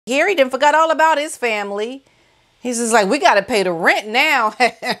Harry done forgot all about his family. He's just like, we got to pay the rent now.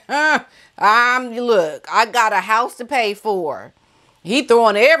 Look, I got a house to pay for. He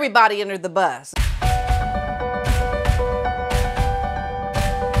throwing everybody under the bus.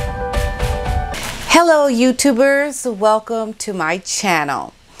 Hello, YouTubers. Welcome to my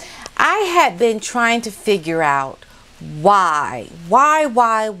channel. I had been trying to figure out why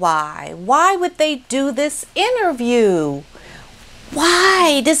would they do this interview?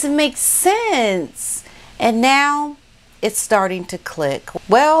 Why? Does it make sense? And now it's starting to click.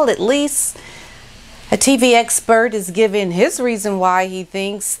 Well, at least a TV expert is giving his reason why he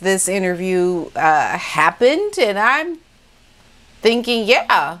thinks this interview happened. And I'm thinking,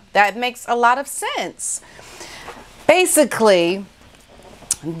 yeah, that makes a lot of sense. Basically,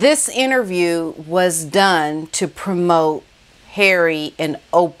 this interview was done to promote Harry and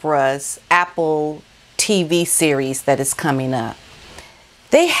Oprah's Apple TV series that is coming up.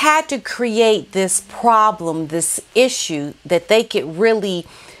 They had to create this problem, this issue that they could really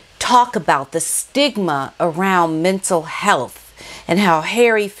talk about, the stigma around mental health and how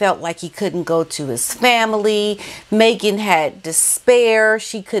Harry felt like he couldn't go to his family. Meghan had despair.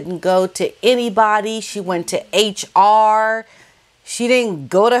 She couldn't go to anybody. She went to HR. She didn't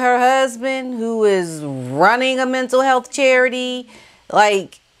go to her husband, who is running a mental health charity.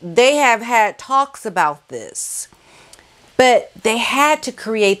 Like, they have had talks about this. But they had to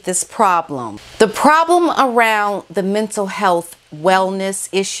create this problem. The problem around the mental health wellness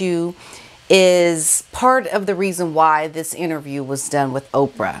issue is part of the reason why this interview was done with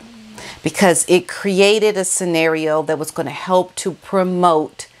Oprah. Because it created a scenario that was going to help to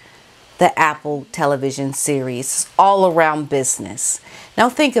promote the Apple television series all around business. Now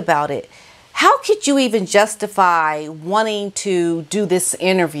think about it. How could you even justify wanting to do this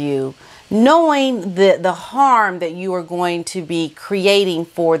interview knowing the harm that you are going to be creating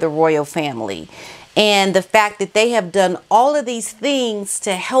for the royal family, and the fact that they have done all of these things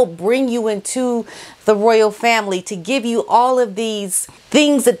to help bring you into the royal family, to give you all of these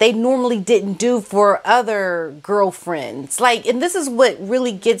things that they normally didn't do for other girlfriends? Like, and this is what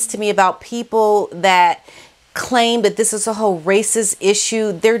really gets to me about people that claim that this is a whole racist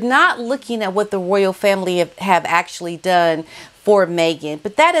issue. They're not looking at what the royal family have actually done for Meghan.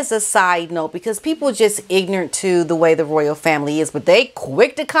 But that is a side note, because people are just ignorant to the way the royal family is. But they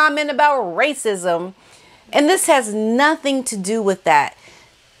quick to comment about racism. And this has nothing to do with that.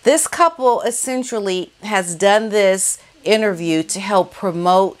 This couple essentially has done this interview to help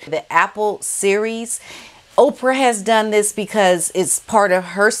promote the Apple series. Oprah has done this because it's part of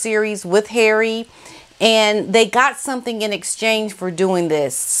her series with Harry. And they got something in exchange for doing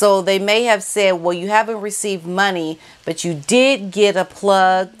this. So they may have said, well, you haven't received money, but you did get a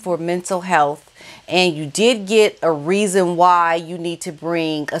plug for mental health. And you did get a reason why you need to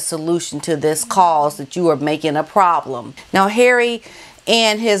bring a solution to this cause that you are making a problem. Now, Harry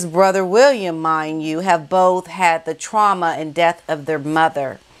and his brother William, mind you, have both had the trauma and death of their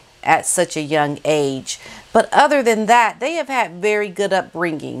mother at such a young age. But other than that, they have had very good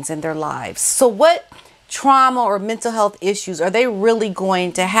upbringings in their lives. So what trauma or mental health issues are they really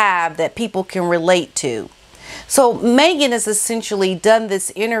going to have that people can relate to? So Meghan has essentially done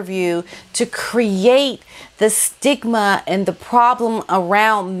this interview to create the stigma and the problem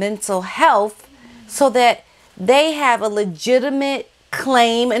around mental health so that they have a legitimate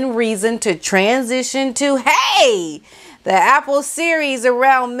claim and reason to transition to, hey, the Apple series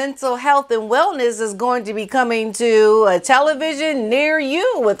around mental health and wellness is going to be coming to a television near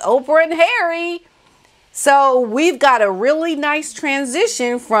you with Oprah and Harry. So we've got a really nice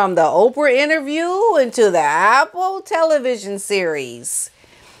transition from the Oprah interview into the Apple television series.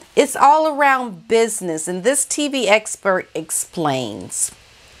 It's all around business, and this TV expert explains.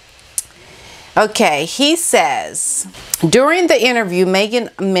 Okay, he says, during the interview,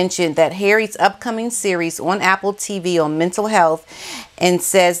 Meghan mentioned that Harry's upcoming series on Apple TV on mental health, and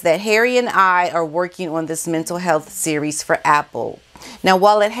says that Harry and I are working on this mental health series for Apple. Now,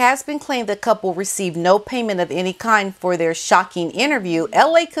 while it has been claimed the couple received no payment of any kind for their shocking interview,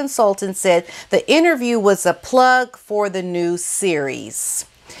 LA consultant said the interview was a plug for the new series.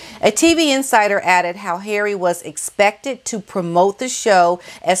 A TV insider added how Harry was expected to promote the show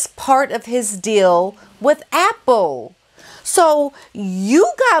as part of his deal with Apple. So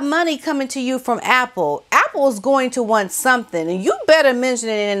you got money coming to you from Apple. Apple's going to want something, and you better mention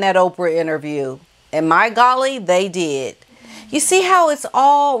it in that Oprah interview. And my golly, they did. You see how it's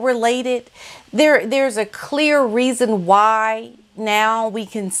all related? There's a clear reason why now we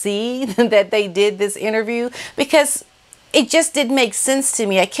can see that they did this interview, because it just didn't make sense to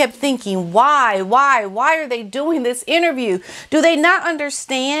me. I kept thinking, why are they doing this interview? Do they not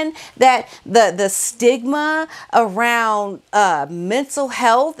understand that the stigma around mental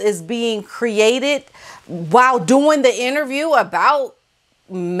health is being created while doing the interview about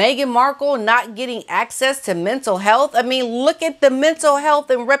Meghan Markle not getting access to mental health? I mean, look at the mental health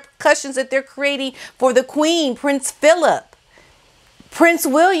and repercussions that they're creating for the Queen, Prince Philip, Prince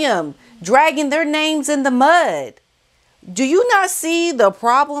William, dragging their names in the mud. Do you not see the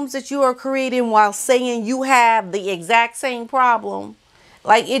problems that you are creating while saying you have the exact same problem?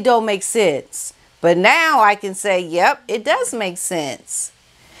 Like, it don't make sense. But now I can say, yep, it does make sense.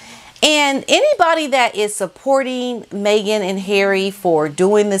 And anybody that is supporting Meghan and Harry for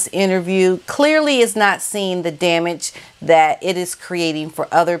doing this interview clearly is not seeing the damage that it is creating for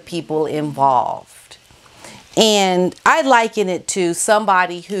other people involved. And I liken it to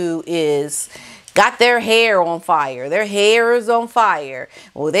somebody who is got their hair on fire. Their hair is on fire.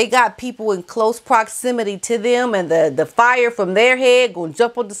 Well, they got people in close proximity to them, and the fire from their head gonna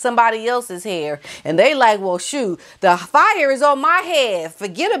jump onto somebody else's hair. And they like, well, shoot, the fire is on my head.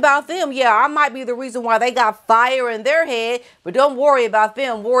 Forget about them. Yeah, I might be the reason why they got fire in their head, but don't worry about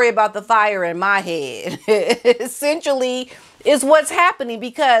them. Worry about the fire in my head. Essentially is what's happening,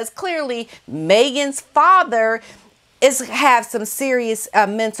 because clearly Meghan's father have some serious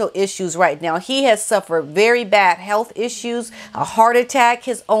mental issues right now. He has suffered very bad health issues, a heart attack.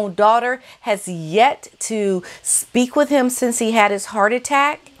 His own daughter has yet to speak with him since he had his heart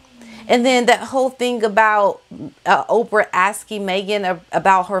attack. And then that whole thing about Oprah asking Meghan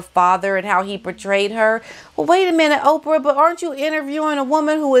about her father and how he portrayed her. Well, wait a minute, Oprah, but aren't you interviewing a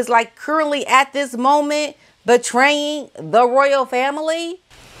woman who is like currently at this moment betraying the royal family?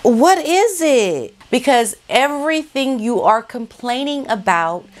 What is it? Because everything you are complaining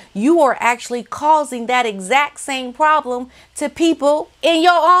about, you are actually causing that exact same problem to people in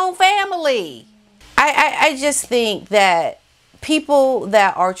your own family. I just think that people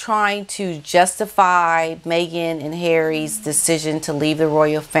that are trying to justify Meghan and Harry's decision to leave the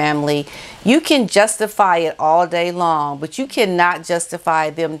royal family, you can justify it all day long, but you cannot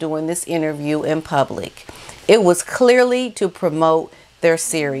justify them doing this interview in public. It was clearly to promote their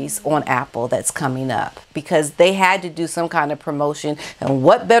series on Apple that's coming up, because they had to do some kind of promotion. And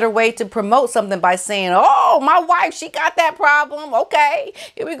what better way to promote something by saying, oh, my wife, she got that problem. Okay,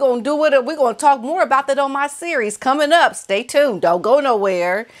 we're going to do it. We're going to talk more about that on my series coming up. Stay tuned. Don't go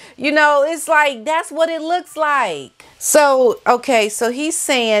nowhere. You know, it's like, that's what it looks like. So, okay, so he's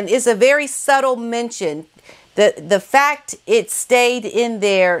saying it's a very subtle mention. The fact it stayed in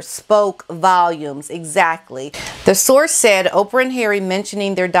there spoke volumes. Exactly. The source said Oprah and Harry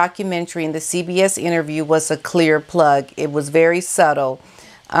mentioning their documentary in the CBS interview was a clear plug. It was very subtle.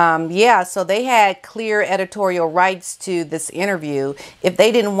 Yeah, so they had clear editorial rights to this interview. If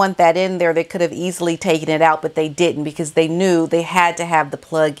they didn't want that in there, they could have easily taken it out, but they didn't, because they knew they had to have the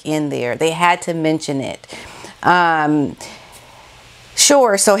plug in there. They had to mention it.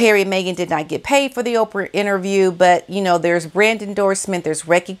 Sure, so Harry and Meghan did not get paid for the Oprah interview, but, you know, there's brand endorsement, there's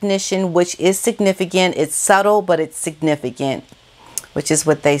recognition, which is significant. It's subtle, but it's significant, which is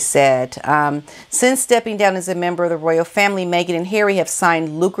what they said. Since stepping down as a member of the royal family, Meghan and Harry have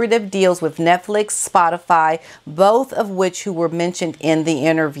signed lucrative deals with Netflix, Spotify, both of which who were mentioned in the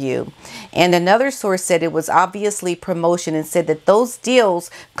interview. And another source said it was obviously promotion, and said that those deals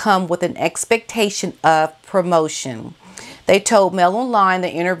come with an expectation of promotion. They told Mail Online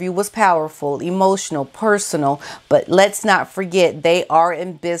the interview was powerful, emotional, personal, but let's not forget they are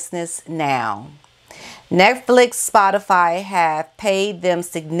in business now. Netflix, Spotify have paid them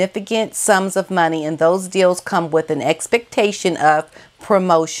significant sums of money, and those deals come with an expectation of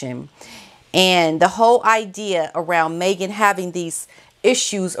promotion. And the whole idea around Meghan having these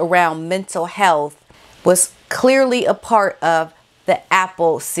issues around mental health was clearly a part of the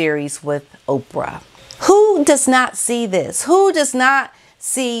Apple series with Oprah. Who does not see this? Who does not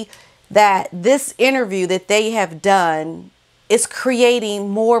see that this interview that they have done is creating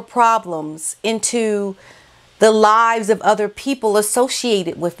more problems into the lives of other people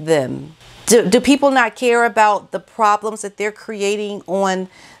associated with them? Do people not care about the problems that they're creating on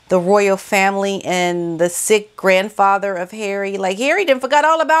the royal family and the sick grandfather of Harry? Like, Harry didn't forgot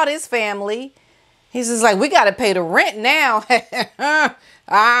all about his family. He's just like, we got to pay the rent now.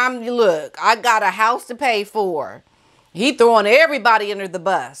 Look, I got a house to pay for. He throwing everybody under the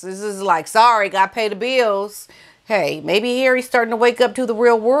bus. This is like, sorry, got to pay the bills. Hey, maybe Harry's starting to wake up to the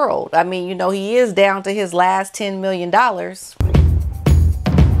real world. I mean, you know, he is down to his last $10 million.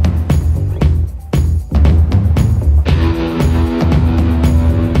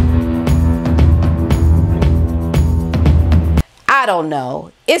 don't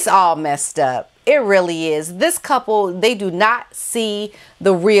know. It's all messed up. It really is. This couple, they do not see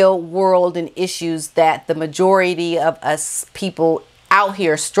the real world and issues that the majority of us people out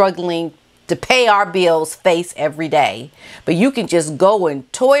here struggling to pay our bills face every day. But you can just go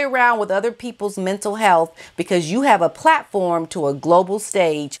and toy around with other people's mental health because you have a platform to a global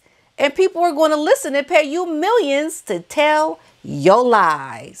stage, and people are going to listen and pay you millions to tell your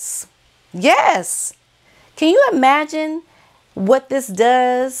lies. Yes. Can you imagine what this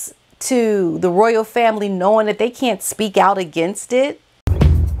does to the royal family, knowing that they can't speak out against it?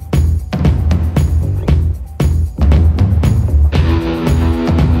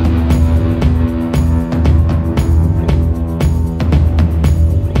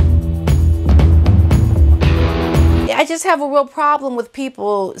 I just have a real problem with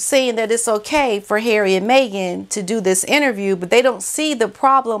people saying that it's okay for Harry and Meghan to do this interview, but they don't see the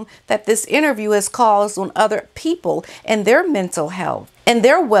problem that this interview has caused on other people and their mental health and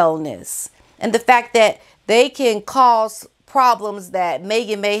their wellness, and the fact that they can cause problems that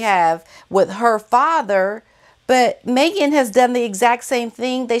Meghan may have with her father, but Meghan has done the exact same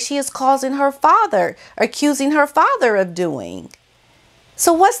thing that she is causing her father, accusing her father of doing.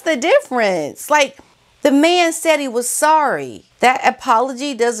 So what's the difference? Like, the man said he was sorry. That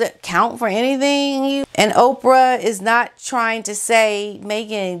apology doesn't count for anything. And Oprah is not trying to say,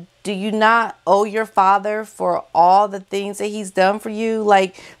 Meghan, do you not owe your father for all the things that he's done for you?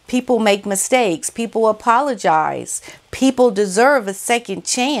 Like, people make mistakes. People apologize. People deserve a second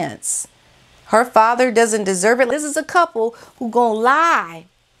chance. Her father doesn't deserve it. This is a couple who gonna lie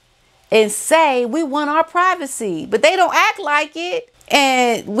and say, we want our privacy, but they don't act like it.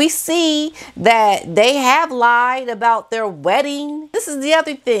 And we see that they have lied about their wedding. This is the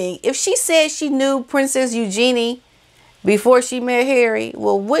other thing. If she said she knew Princess Eugenie before she met Harry,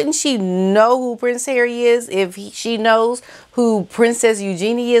 well, wouldn't she know who Prince Harry is if she knows who Princess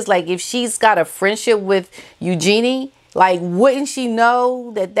Eugenie is? Like, if she's got a friendship with Eugenie, like, wouldn't she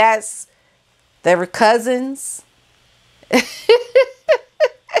know that that's their cousins?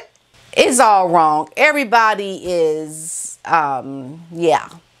 It's all wrong. Everybody is, yeah.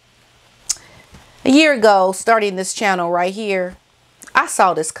 A year ago, starting this channel right here, I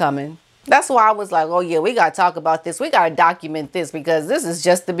saw this coming. That's why I was like, oh yeah, we got to talk about this. We got to document this because this is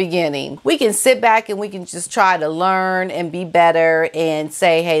just the beginning. We can sit back and we can just try to learn and be better and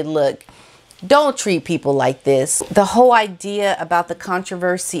say, hey, look, don't treat people like this. The whole idea about the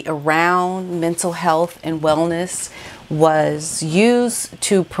controversy around mental health and wellness was used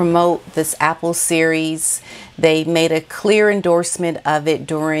to promote this Apple series. They made a clear endorsement of it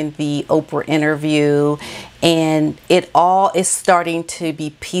during the Oprah interview, and it all is starting to be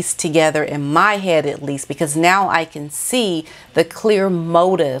pieced together in my head, at least, because now I can see the clear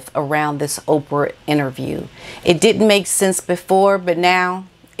motive around this Oprah interview. It didn't make sense before, but now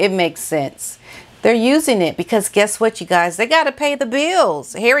it makes sense. They're using it because guess what, you guys? They got to pay the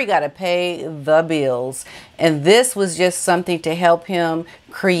bills. Harry got to pay the bills. And this was just something to help him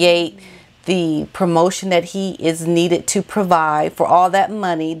create the promotion that he is needed to provide for all that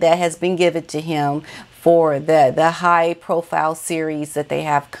money that has been given to him for the high profile series that they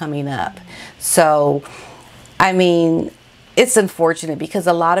have coming up. So, I mean, it's unfortunate because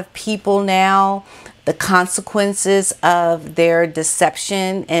a lot of people now, the consequences of their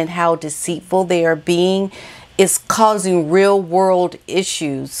deception and how deceitful they are being is causing real world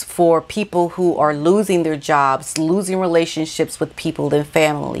issues for people who are losing their jobs, losing relationships with people and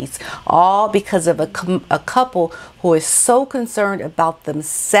families, all because of a couple who is so concerned about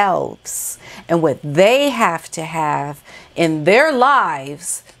themselves and what they have to have in their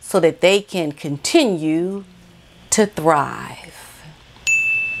lives so that they can continue to thrive.